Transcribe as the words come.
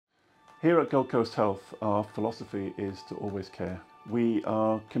Here at Gold Coast Health, our philosophy is to always care. We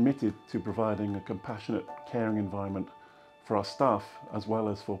are committed to providing a compassionate, caring environment for our staff as well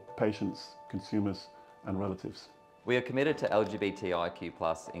as for patients, consumers and relatives. We are committed to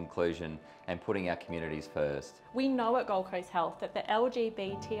LGBTIQ+ inclusion and putting our communities first. We know at Gold Coast Health that the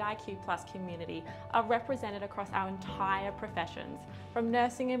LGBTIQ+ community are represented across our entire professions, from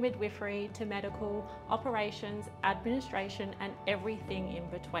nursing and midwifery to medical, operations, administration and everything in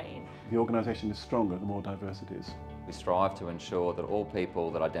between. The organisation is stronger the more diverse it is. We strive to ensure that all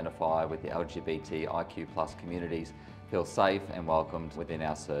people that identify with the LGBTIQ+ communities feel safe and welcomed within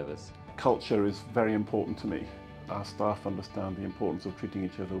our service. Culture is very important to me. Our staff understand the importance of treating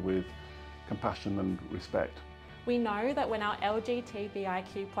each other with compassion and respect. We know that when our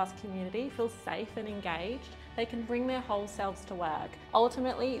LGBTIQ+ community feels safe and engaged, they can bring their whole selves to work.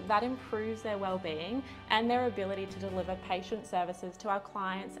 Ultimately, that improves their well-being and their ability to deliver patient services to our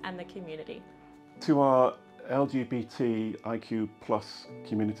clients and the community. To our LGBTIQ+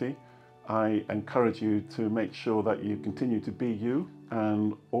 community, I encourage you to make sure that you continue to be you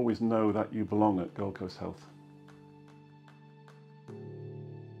and always know that you belong at Gold Coast Health.